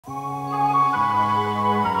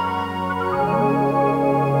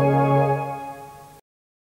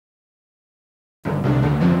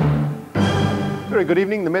very good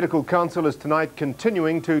evening. The Medical Council is tonight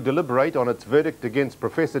continuing to deliberate on its verdict against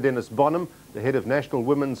Professor Dennis Bonham, the head of National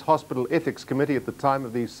Women's Hospital Ethics Committee at the time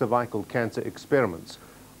of these cervical cancer experiments.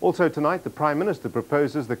 Also tonight, the Prime Minister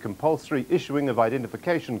proposes the compulsory issuing of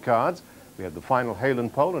identification cards. We have the final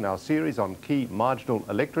Halen poll in our series on key marginal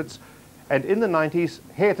electorates. And in the 90s,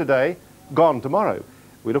 here today, gone tomorrow.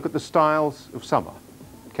 We look at the styles of summer.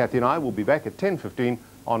 Kathy and I will be back at 10:15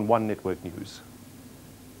 on One Network News.